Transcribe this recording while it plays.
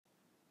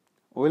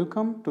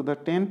Welcome to the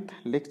 10th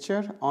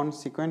lecture on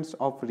sequence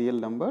of real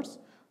numbers.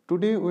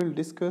 Today we will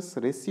discuss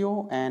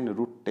ratio and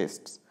root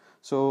tests.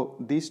 So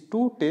these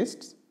two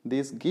tests,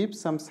 these give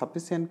some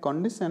sufficient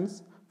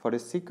conditions for a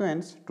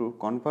sequence to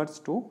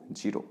converge to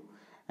 0,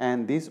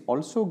 and these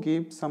also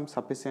give some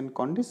sufficient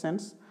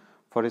conditions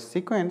for a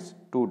sequence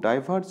to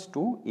diverge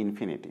to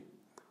infinity.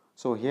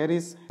 So here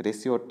is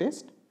ratio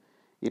test.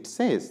 It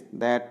says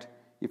that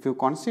if you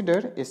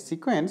consider a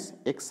sequence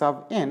x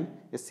sub n,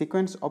 a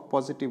sequence of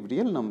positive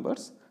real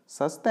numbers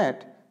such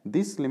that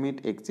this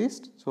limit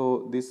exists,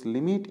 so this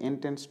limit n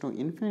tends to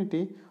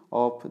infinity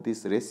of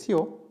this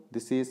ratio,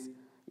 this is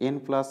n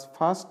plus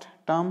first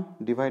term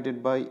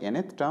divided by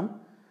nth term,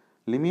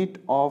 limit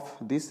of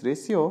this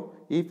ratio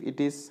if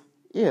it is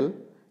L,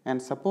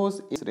 and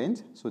suppose its range,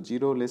 so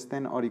 0 less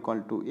than or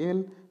equal to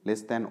L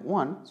less than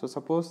 1, so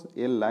suppose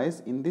L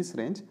lies in this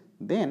range,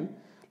 then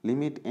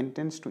limit n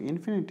tends to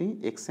infinity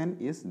xn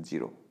is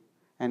 0.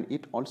 And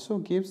it also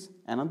gives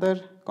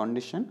another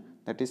condition,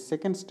 that is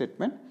second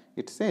statement.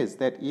 It says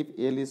that if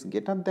L is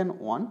greater than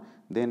 1,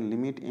 then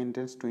limit n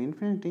tends to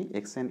infinity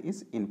xn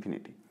is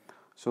infinity.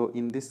 So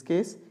in this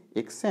case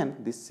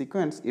xn, this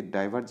sequence, it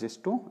diverges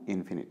to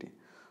infinity.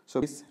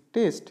 So this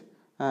test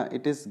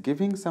it is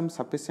giving some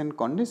sufficient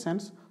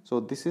conditions.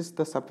 So this is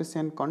the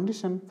sufficient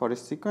condition for a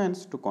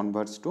sequence to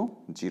converge to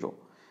 0.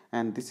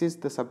 And this is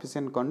the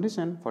sufficient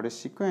condition for a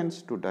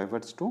sequence to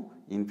diverge to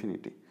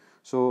infinity.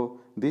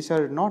 So these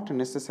are not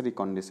necessary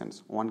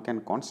conditions. One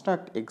can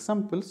construct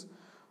examples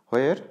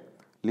where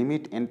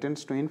limit n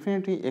tends to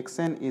infinity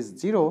xn is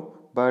 0,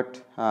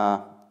 but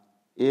L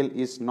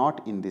is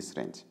not in this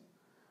range.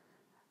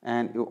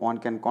 And one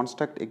can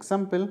construct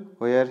example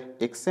where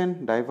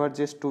xn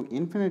diverges to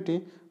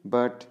infinity,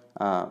 but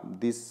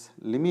this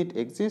limit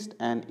exists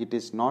and it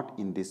is not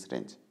in this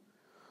range.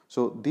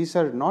 So these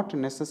are not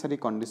necessary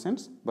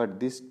conditions, but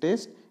this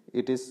test,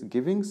 it is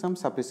giving some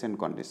sufficient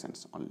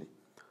conditions only.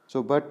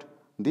 So but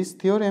this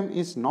theorem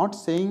is not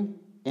saying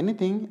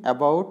anything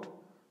about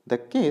the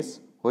case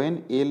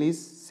when L is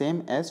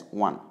same as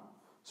 1.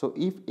 So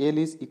if L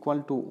is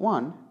equal to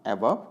 1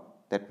 above,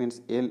 that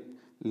means L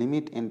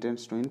limit n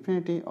tends to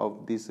infinity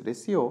of this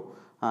ratio,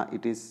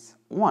 it is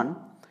 1.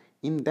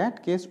 In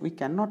that case we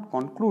cannot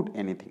conclude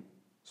anything.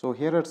 So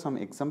here are some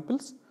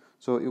examples.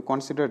 So you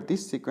consider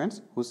this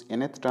sequence whose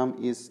nth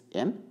term is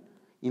n.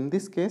 In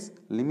this case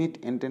limit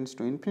n tends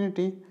to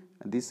infinity,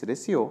 this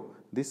ratio,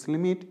 this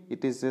limit,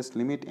 it is just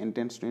limit n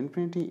tends to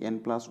infinity n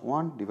plus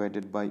 1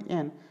 divided by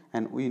n,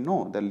 and we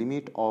know the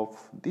limit of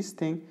this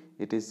thing,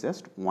 it is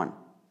just 1.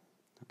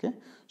 Okay.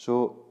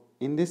 So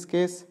in this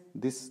case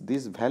this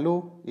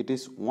value, it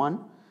is 1,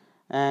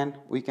 and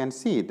we can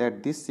see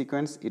that this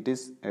sequence, it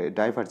is a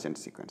divergent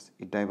sequence,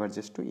 it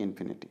diverges to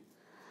infinity.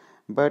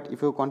 But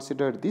if you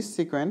consider this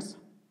sequence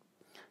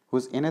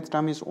whose nth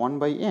term is 1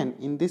 by n,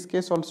 in this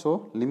case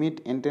also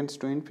limit n tends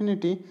to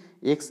infinity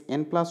x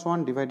n plus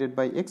 1 divided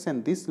by x,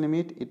 and this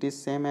limit, it is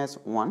same as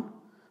 1,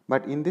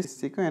 but in this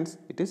sequence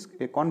it is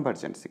a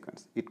convergent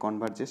sequence, it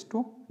converges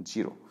to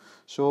 0.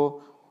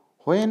 So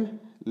when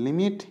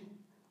limit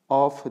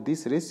of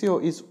this ratio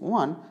is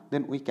 1,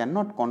 then we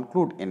cannot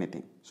conclude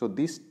anything. So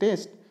this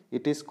test,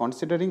 it is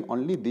considering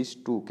only these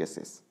two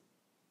cases,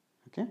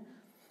 okay,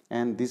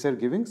 and these are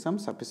giving some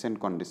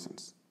sufficient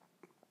conditions.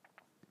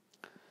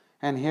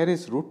 And here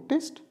is root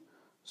test.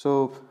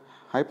 So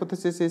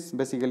hypothesis is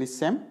basically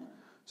same.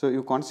 So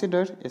you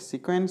consider a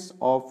sequence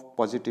of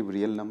positive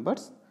real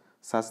numbers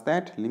such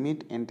that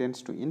limit n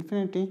tends to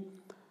infinity,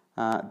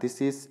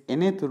 this is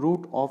nth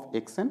root of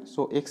xn.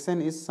 So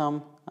xn is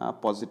some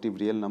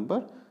positive real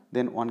number,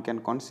 then one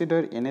can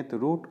consider nth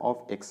root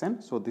of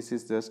xn. So this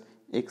is just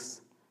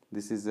x,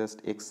 this is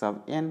just x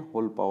sub n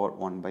whole power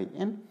 1 by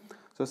n.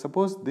 So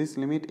suppose this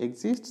limit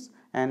exists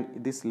and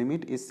this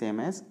limit is same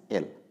as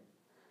L,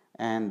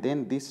 and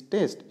then this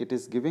test, it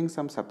is giving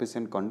some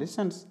sufficient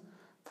conditions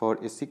for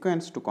a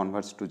sequence to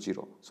converge to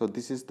 0. So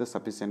this is the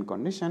sufficient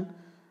condition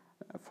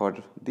for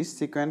this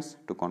sequence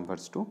to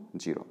converge to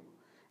 0.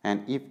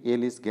 And if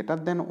L is greater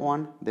than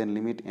 1, then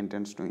limit n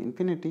tends to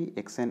infinity,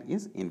 xn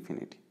is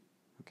infinity.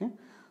 Okay.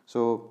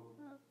 So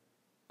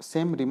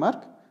same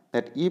remark,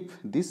 that if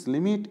this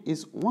limit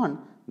is 1,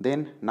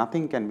 then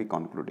nothing can be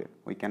concluded,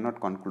 we cannot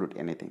conclude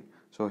anything.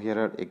 So here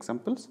are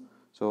examples.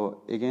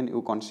 So again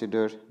you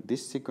consider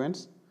this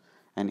sequence,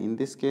 and in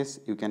this case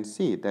you can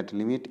see that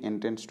limit n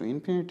tends to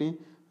infinity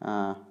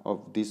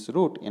of this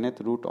root,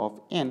 nth root of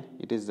n,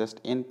 it is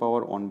just n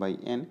power 1 by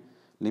n,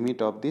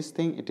 limit of this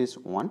thing, it is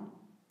 1,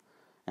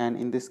 and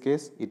in this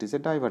case it is a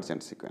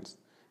divergent sequence.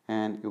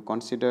 And you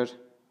consider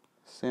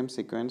same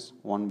sequence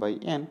 1 by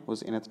n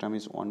whose nth term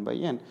is 1 by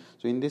n.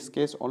 So in this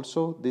case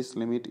also this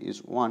limit is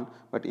 1,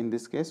 but in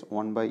this case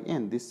 1 by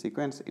n, this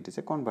sequence, it is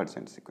a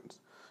convergent sequence.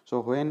 So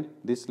when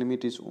this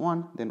limit is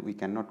 1, then we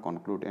cannot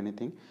conclude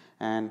anything.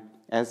 And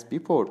as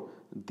before,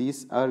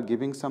 these are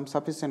giving some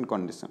sufficient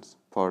conditions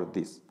for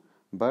this,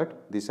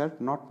 but these are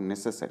not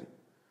necessary.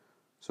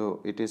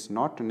 So it is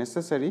not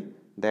necessary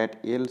that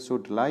L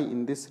should lie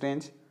in this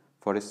range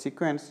for a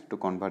sequence to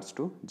converge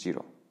to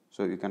 0.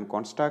 So you can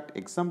construct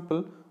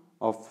example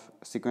of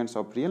sequence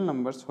of real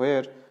numbers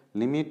where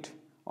limit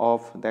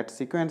of that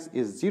sequence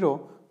is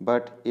 0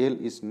 but L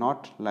is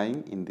not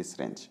lying in this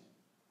range.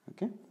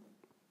 Okay.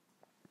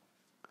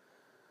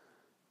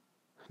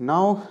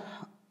 Now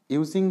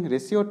using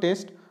ratio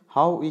test,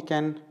 how we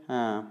can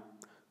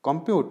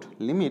compute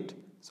limit.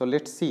 So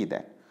let's see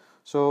that.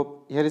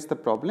 So here is the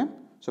problem.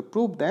 So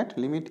prove that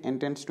limit n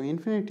tends to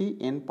infinity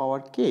n power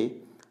k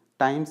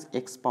times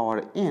x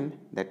power n,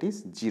 that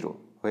is 0,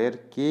 where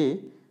k,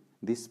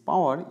 this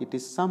power, it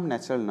is some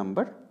natural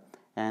number,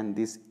 and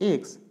this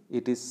x,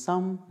 it is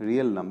some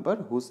real number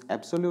whose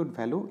absolute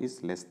value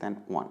is less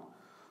than 1.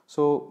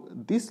 So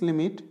this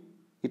limit,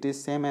 it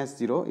is same as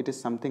 0, it is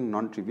something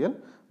non-trivial,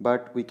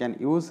 but we can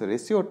use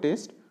ratio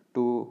test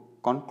to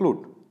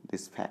conclude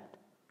this fact.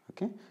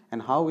 Okay.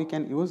 And how we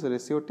can use the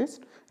ratio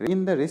test?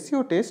 In the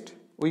ratio test,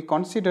 we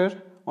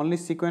consider only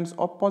sequence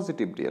of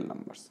positive real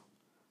numbers,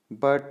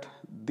 but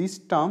this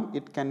term,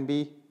 it can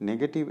be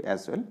negative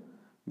as well.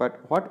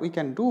 But what we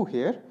can do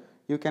here,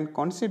 you can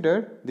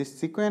consider this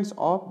sequence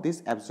of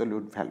this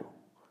absolute value,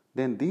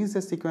 then this is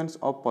a sequence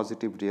of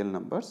positive real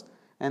numbers,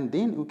 and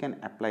then you can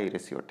apply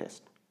ratio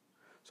test.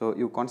 So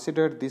you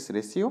consider this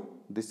ratio,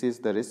 this is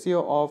the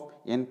ratio of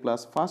n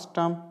plus first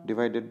term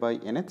divided by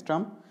nth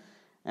term,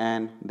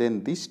 and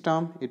then this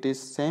term, it is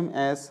same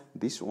as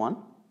this one,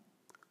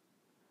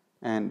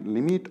 and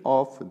limit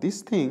of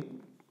this thing,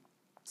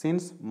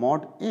 since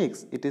mod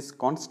x, it is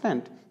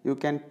constant, you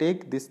can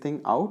take this thing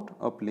out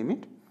of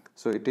limit.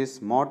 So it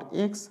is mod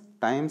x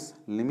times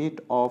limit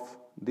of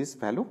this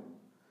value,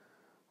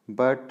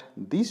 but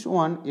this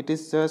one, it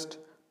is just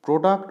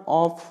product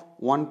of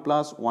 1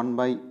 plus 1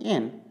 by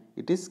n,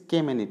 it is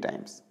k many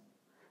times,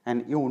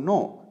 and you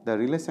know the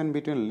relation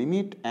between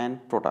limit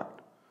and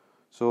product.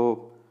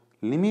 So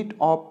limit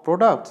of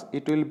products,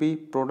 it will be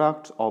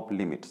products of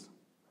limits.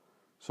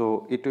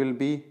 So it will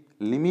be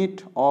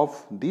limit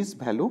of this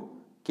value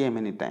k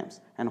many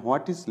times, and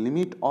what is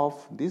limit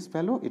of this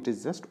value? It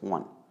is just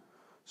 1.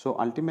 So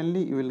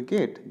ultimately you will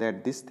get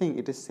that this thing,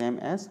 it is same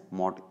as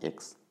mod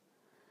x,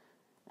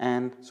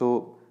 and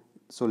so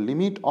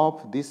limit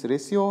of this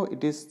ratio,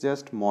 it is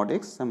just mod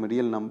x, some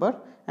real number,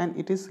 and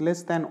it is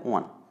less than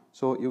 1.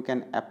 So you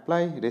can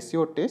apply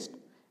ratio test,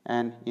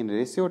 and in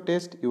ratio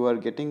test you are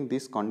getting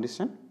this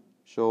condition.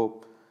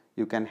 So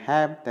you can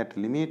have that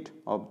limit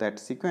of that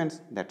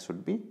sequence, that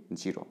should be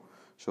 0.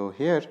 So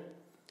here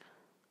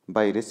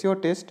by ratio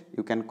test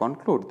you can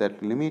conclude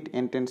that limit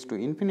n tends to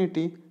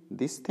infinity,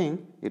 this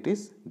thing, it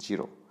is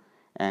 0,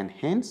 and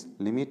hence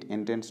limit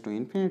n tends to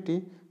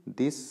infinity,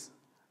 this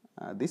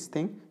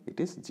thing, it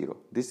is 0.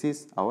 This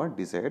is our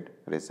desired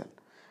result.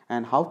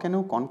 And how can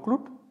you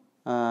conclude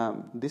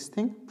this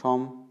thing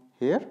from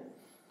here?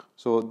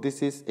 So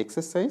this is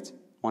exercise,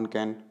 one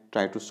can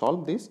try to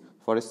solve this.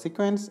 For a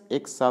sequence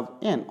x sub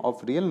n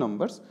of real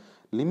numbers,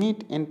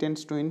 limit n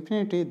tends to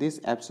infinity,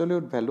 this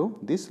absolute value,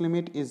 this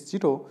limit is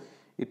 0,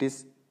 it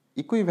is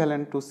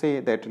equivalent to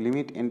say that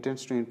limit n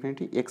tends to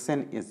infinity,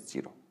 xn is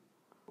 0.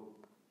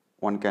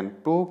 One can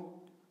prove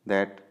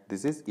that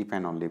this is if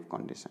and only if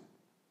condition.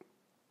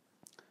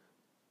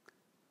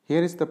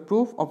 Here is the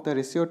proof of the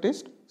ratio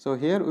test. So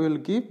here we will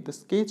give the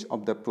sketch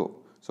of the proof.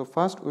 So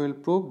first we will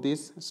prove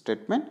this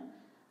statement.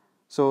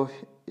 So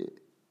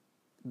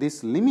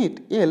this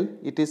limit L,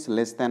 it is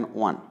less than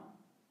 1.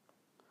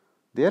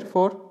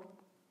 Therefore,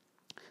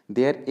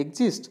 there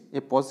exists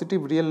a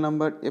positive real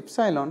number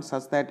epsilon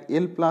such that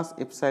L plus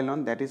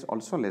epsilon, that is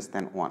also less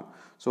than 1.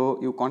 So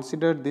you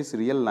consider this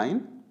real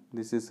line,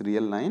 this is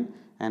real line,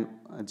 and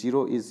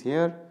 0 is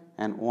here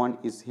and 1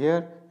 is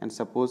here, and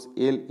suppose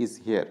L is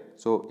here.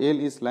 So L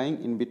is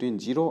lying in between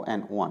 0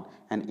 and 1,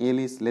 and L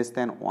is less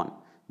than 1.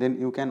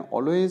 Then you can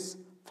always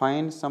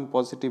find some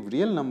positive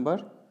real number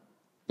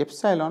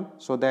epsilon,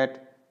 so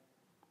that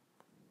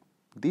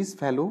this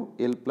value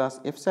L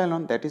plus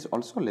epsilon, that is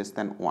also less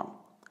than 1.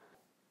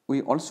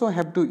 We also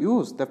have to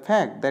use the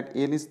fact that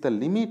L is the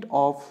limit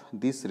of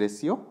this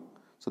ratio.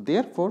 So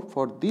therefore,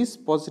 for this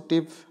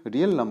positive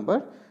real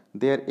number,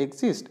 there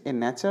exists a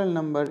natural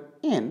number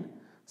n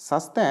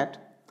such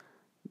that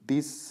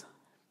this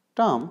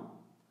term,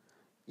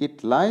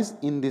 it lies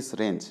in this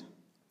range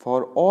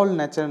for all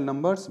natural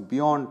numbers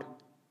beyond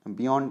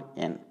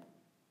n.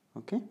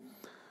 Okay,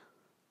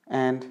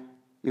 and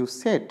you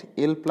set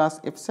L plus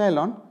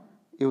epsilon,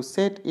 you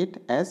set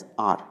it as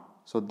r.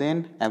 So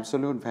then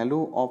absolute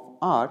value of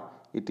r,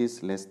 it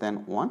is less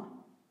than 1,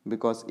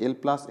 because L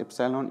plus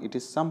epsilon, it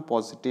is some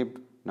positive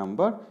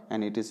number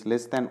and it is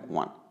less than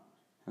 1.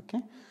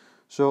 Okay,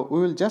 so we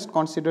will just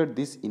consider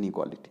this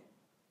inequality.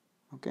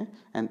 Okay,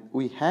 and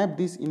we have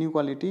this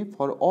inequality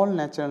for all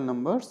natural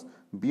numbers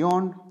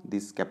beyond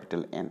this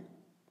capital N.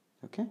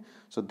 Okay,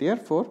 so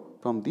therefore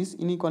from this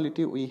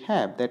inequality we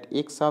have that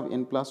x sub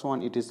n plus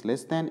 1, it is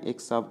less than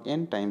x sub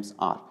n times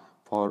r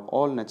for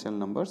all natural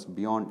numbers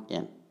beyond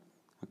n.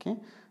 Okay,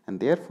 and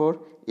therefore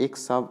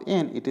x sub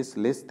n, it is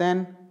less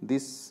than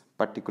this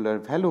particular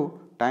value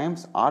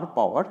times r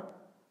power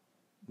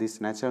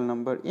this natural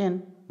number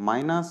n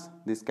minus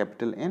this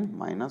capital N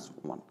minus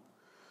 1.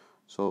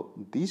 So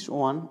this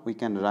one we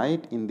can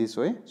write in this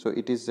way. So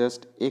it is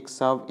just x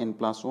sub n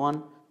plus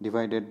 1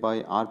 divided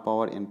by r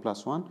power n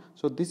plus 1.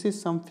 So this is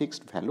some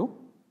fixed value,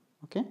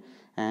 okay,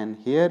 and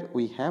here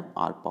we have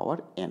r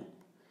power n,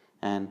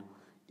 and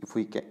if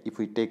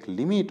we take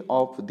limit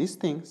of this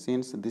thing,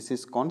 since this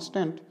is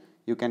constant,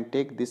 you can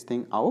take this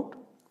thing out,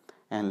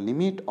 and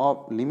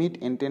limit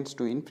n tends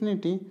to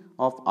infinity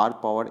of r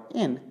power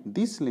n,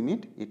 this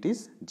limit it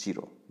is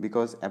 0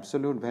 because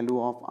absolute value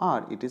of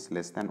r it is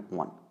less than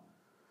 1.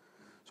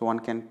 So one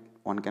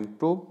can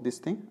prove this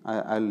thing.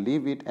 I'll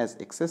leave it as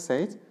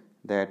exercise,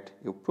 that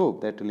you prove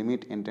that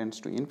limit n tends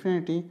to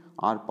infinity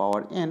r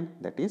power n,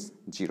 that is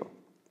 0.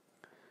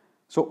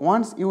 So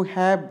once you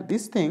have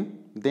this thing,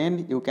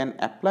 then you can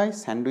apply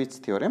sandwich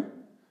theorem,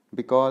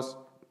 because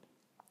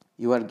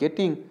you are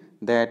getting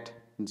that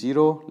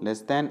 0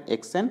 less than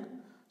xn.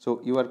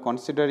 So you are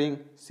considering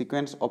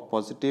sequence of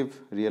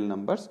positive real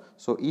numbers.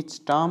 So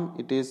each term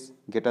it is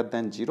greater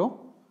than 0.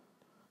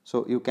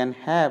 So you can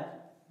have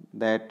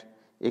that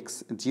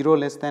x 0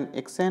 less than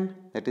xn,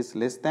 that is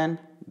less than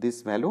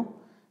this value,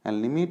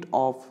 and limit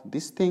of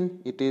this thing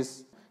it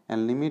is,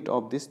 and limit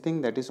of this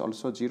thing, that is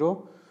also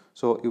 0.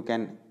 So you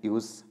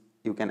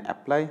can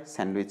apply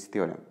sandwich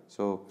theorem.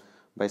 So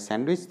by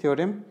sandwich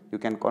theorem you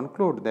can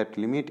conclude that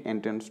limit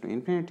n tends to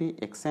infinity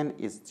xn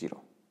is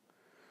 0.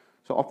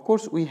 So of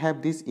course we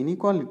have these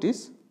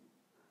inequalities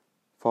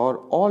for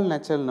all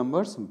natural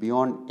numbers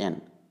beyond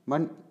n,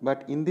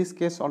 but in this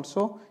case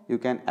also you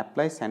can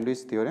apply sandwich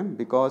theorem,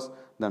 because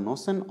the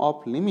notion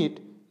of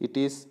limit it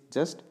is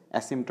just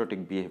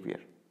asymptotic behavior,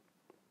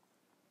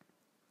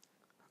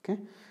 okay.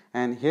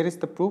 And here is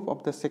the proof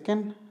of the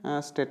second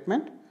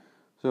statement.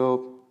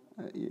 So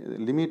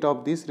limit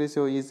of this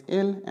ratio is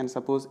L, and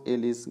suppose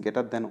L is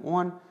greater than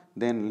 1,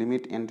 then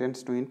limit n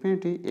tends to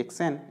infinity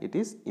xn it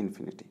is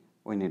infinity,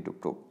 we need to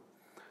prove.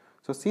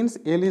 So since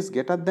L is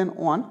greater than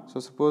 1,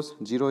 so suppose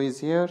 0 is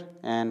here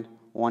and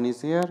 1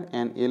 is here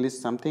and L is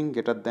something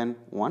greater than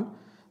 1,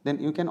 then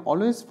you can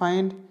always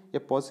find a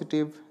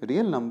positive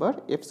real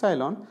number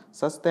epsilon,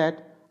 such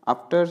that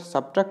after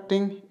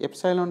subtracting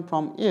epsilon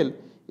from L,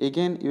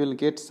 again you will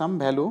get some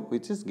value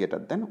which is greater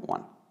than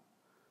 1,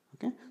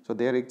 okay. So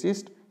there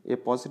exists a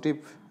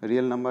positive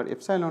real number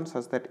epsilon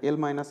such that L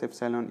minus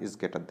epsilon is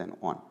greater than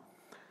 1,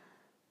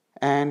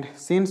 and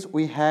since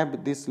we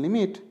have this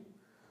limit,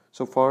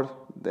 so for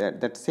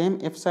that same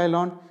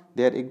epsilon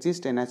there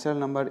exists a natural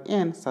number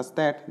n such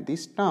that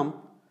this term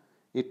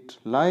it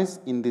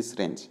lies in this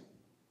range.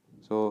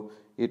 So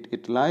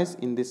it lies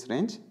in this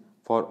range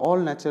for all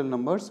natural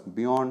numbers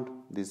beyond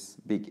this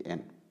big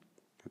N,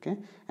 okay,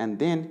 and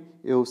then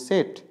you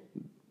set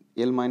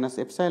L minus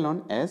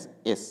epsilon as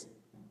S,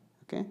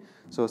 okay.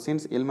 So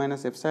since L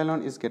minus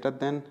epsilon is greater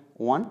than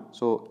 1,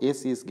 so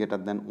S is greater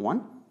than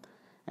 1,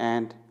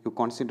 and you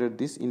consider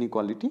this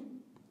inequality.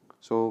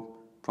 So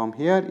from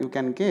here you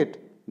can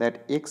get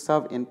that x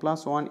sub n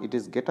plus 1 it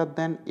is greater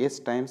than S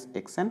times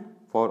xn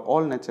for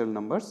all natural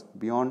numbers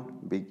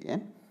beyond big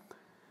N,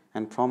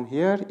 and from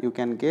here you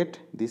can get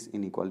this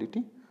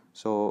inequality.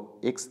 So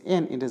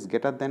xn it is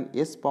greater than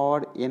S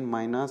power n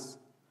minus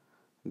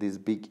this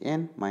big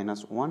N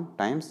minus 1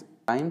 times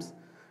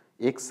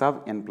x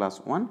sub n plus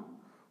 1.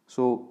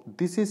 So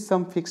this is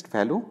some fixed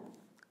value,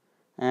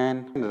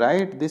 and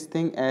write this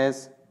thing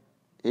as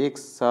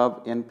x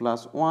sub n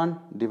plus 1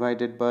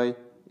 divided by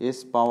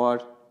S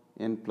power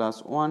n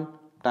plus 1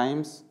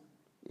 times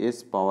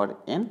S power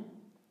n,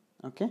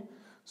 okay.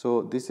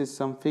 So this is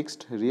some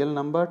fixed real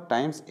number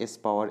times S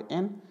power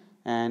n,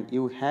 and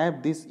you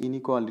have this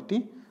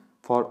inequality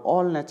for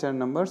all natural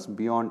numbers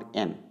beyond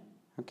n,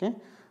 okay.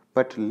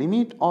 But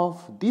limit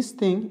of this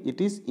thing it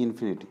is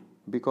infinity,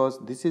 because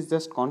this is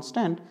just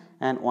constant,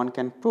 and one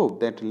can prove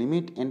that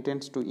limit n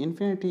tends to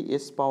infinity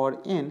S power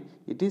n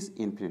it is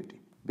infinity,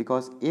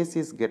 because S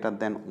is greater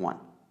than 1,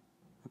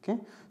 okay.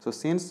 So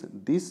since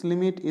this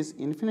limit is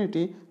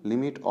infinity,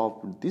 limit of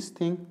this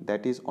thing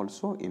that is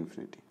also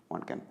infinity,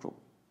 one can prove,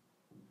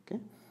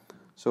 okay.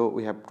 So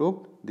we have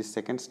proved this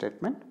second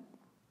statement.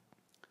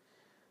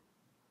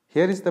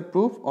 Here is the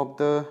proof of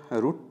the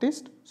root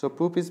test. So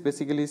proof is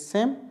basically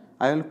same.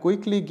 I will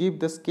quickly give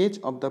the sketch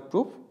of the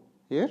proof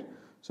here.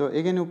 So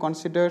again you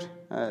consider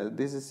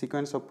this is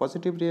sequence of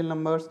positive real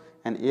numbers,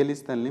 and L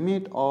is the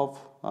limit of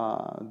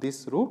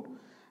this root,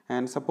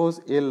 and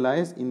suppose L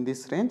lies in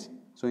this range.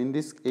 So in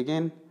this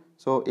again,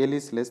 so L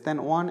is less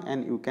than 1,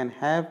 and you can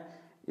have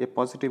a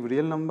positive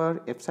real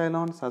number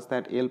epsilon such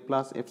that L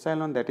plus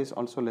epsilon that is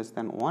also less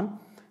than 1,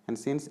 and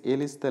since L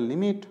is the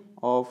limit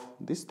of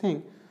this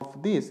thing,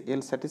 of this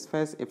L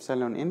satisfies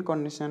epsilon n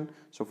condition.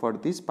 So for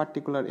this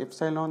particular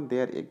epsilon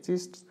there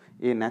exists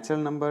a natural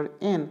number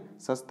n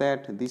such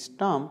that this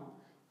term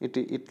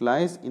it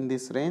lies in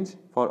this range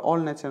for all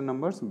natural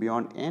numbers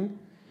beyond n,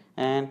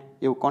 and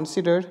you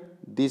consider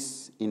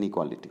this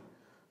inequality.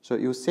 So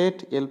you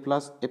set L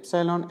plus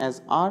epsilon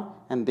as r,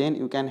 and then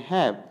you can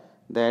have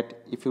that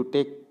if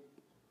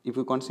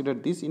you consider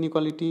this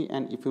inequality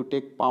and if you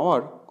take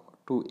power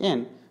to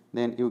n,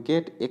 then you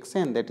get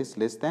xn that is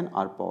less than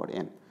r power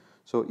n.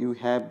 So you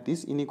have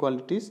these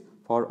inequalities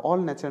for all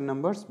natural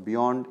numbers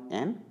beyond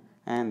n,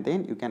 and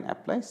then you can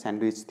apply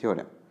sandwich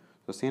theorem.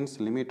 So since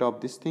limit of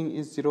this thing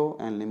is 0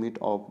 and limit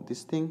of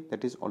this thing,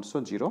 that is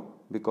also 0,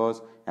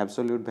 because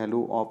absolute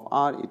value of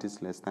r it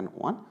is less than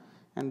 1,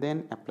 and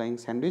then applying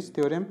sandwich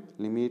theorem,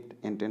 limit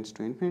n tends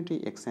to infinity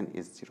xn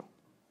is 0.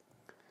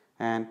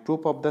 And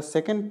proof of the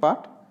second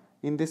part,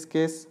 in this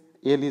case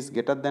L is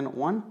greater than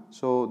 1,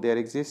 so there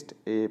exists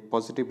a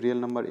positive real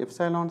number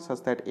epsilon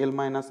such that L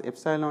minus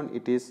epsilon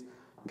it is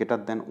greater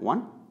than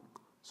 1.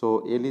 So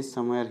L is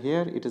somewhere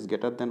here, it is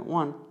greater than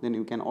 1, then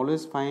you can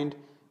always find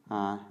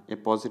a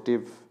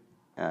positive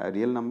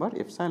real number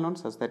epsilon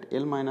such that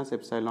L minus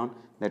epsilon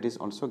that is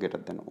also greater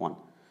than 1.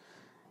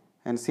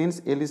 And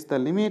since L is the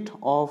limit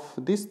of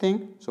this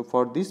thing, so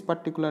for this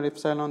particular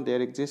epsilon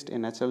there exists a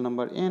natural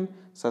number n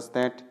such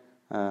that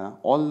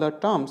all the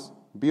terms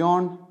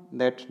beyond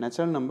that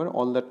natural number,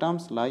 all the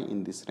terms lie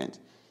in this range.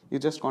 You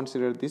just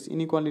consider this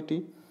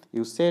inequality,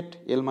 you set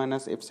L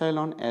minus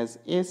epsilon as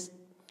S,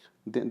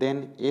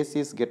 then S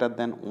is greater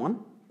than 1,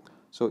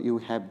 so you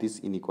have these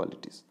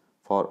inequalities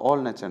for all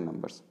natural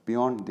numbers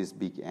beyond this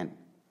big N.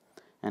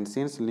 And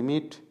since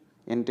limit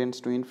n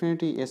tends to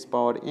infinity, S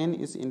power n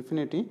is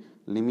infinity,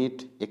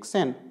 limit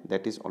xn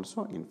that is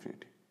also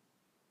infinity.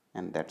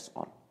 And that's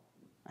all.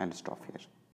 I'll stop here.